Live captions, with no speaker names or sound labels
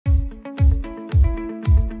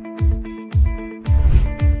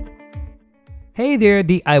Hey there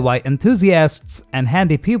DIY enthusiasts and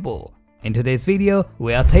handy people! In today's video,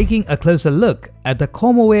 we are taking a closer look at the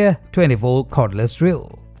COMOWARE 20V Cordless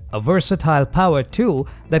Drill, a versatile power tool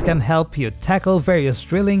that can help you tackle various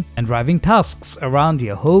drilling and driving tasks around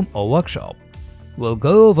your home or workshop. We'll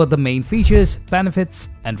go over the main features, benefits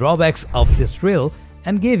and drawbacks of this drill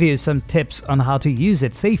and give you some tips on how to use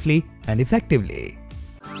it safely and effectively.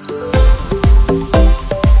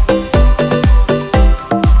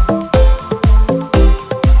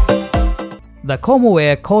 The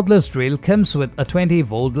COMOWARE Cordless Drill comes with a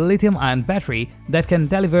 20V lithium-ion battery that can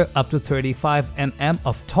deliver up to 35 Nm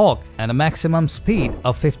of torque and a maximum speed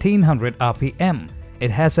of 1500 RPM. It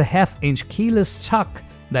has a half-inch keyless chuck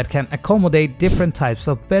that can accommodate different types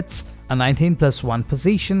of bits, a 19+1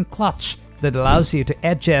 position clutch that allows you to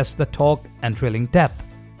adjust the torque and drilling depth,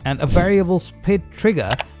 and a variable speed trigger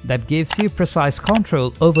that gives you precise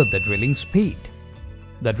control over the drilling speed.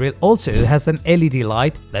 The drill also has an LED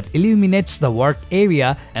light that illuminates the work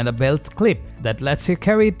area and a belt clip that lets you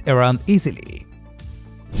carry it around easily.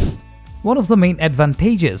 One of the main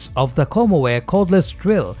advantages of the COMOWARE Cordless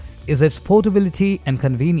Drill is its portability and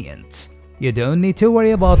convenience. You don't need to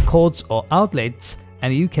worry about cords or outlets,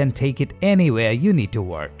 and you can take it anywhere you need to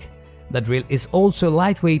work. The drill is also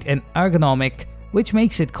lightweight and ergonomic, which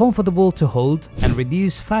makes it comfortable to hold and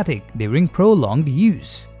reduce fatigue during prolonged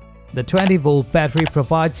use. The 20V battery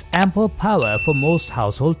provides ample power for most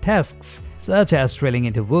household tasks, such as drilling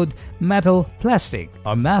into wood, metal, plastic,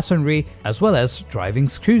 or masonry, as well as driving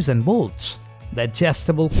screws and bolts. The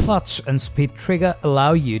adjustable clutch and speed trigger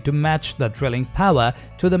allow you to match the drilling power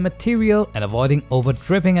to the material and avoiding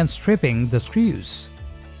over-dripping and stripping the screws.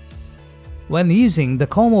 When using the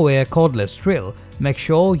COMOWARE Cordless Drill, make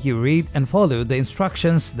sure you read and follow the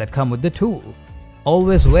instructions that come with the tool.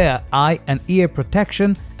 Always wear eye and ear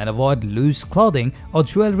protection and avoid loose clothing or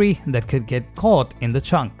jewelry that could get caught in the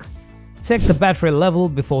chunk. Check the battery level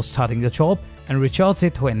before starting the job and recharge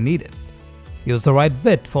it when needed. Use the right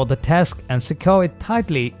bit for the task and secure it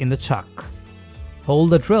tightly in the chuck.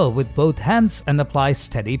 Hold the drill with both hands and apply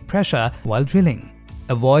steady pressure while drilling.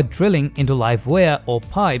 Avoid drilling into live wire or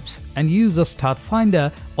pipes and use a stud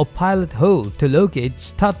finder or pilot hole to locate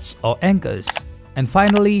studs or anchors. And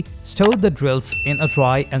finally, store the drills in a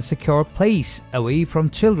dry and secure place away from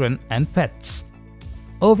children and pets.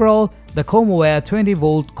 Overall, the COMOWARE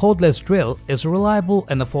 20V Cordless Drill is a reliable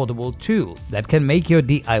and affordable tool that can make your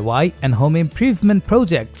DIY and home improvement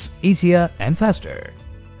projects easier and faster.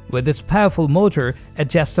 With its powerful motor,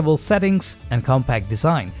 adjustable settings, and compact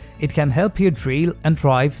design, it can help you drill and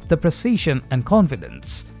drive with precision and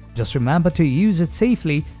confidence. Just remember to use it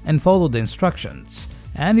safely and follow the instructions,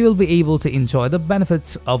 and you'll be able to enjoy the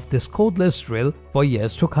benefits of this cordless drill for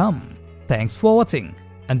years to come. Thanks for watching,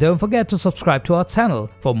 and don't forget to subscribe to our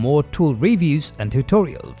channel for more tool reviews and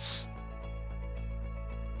tutorials.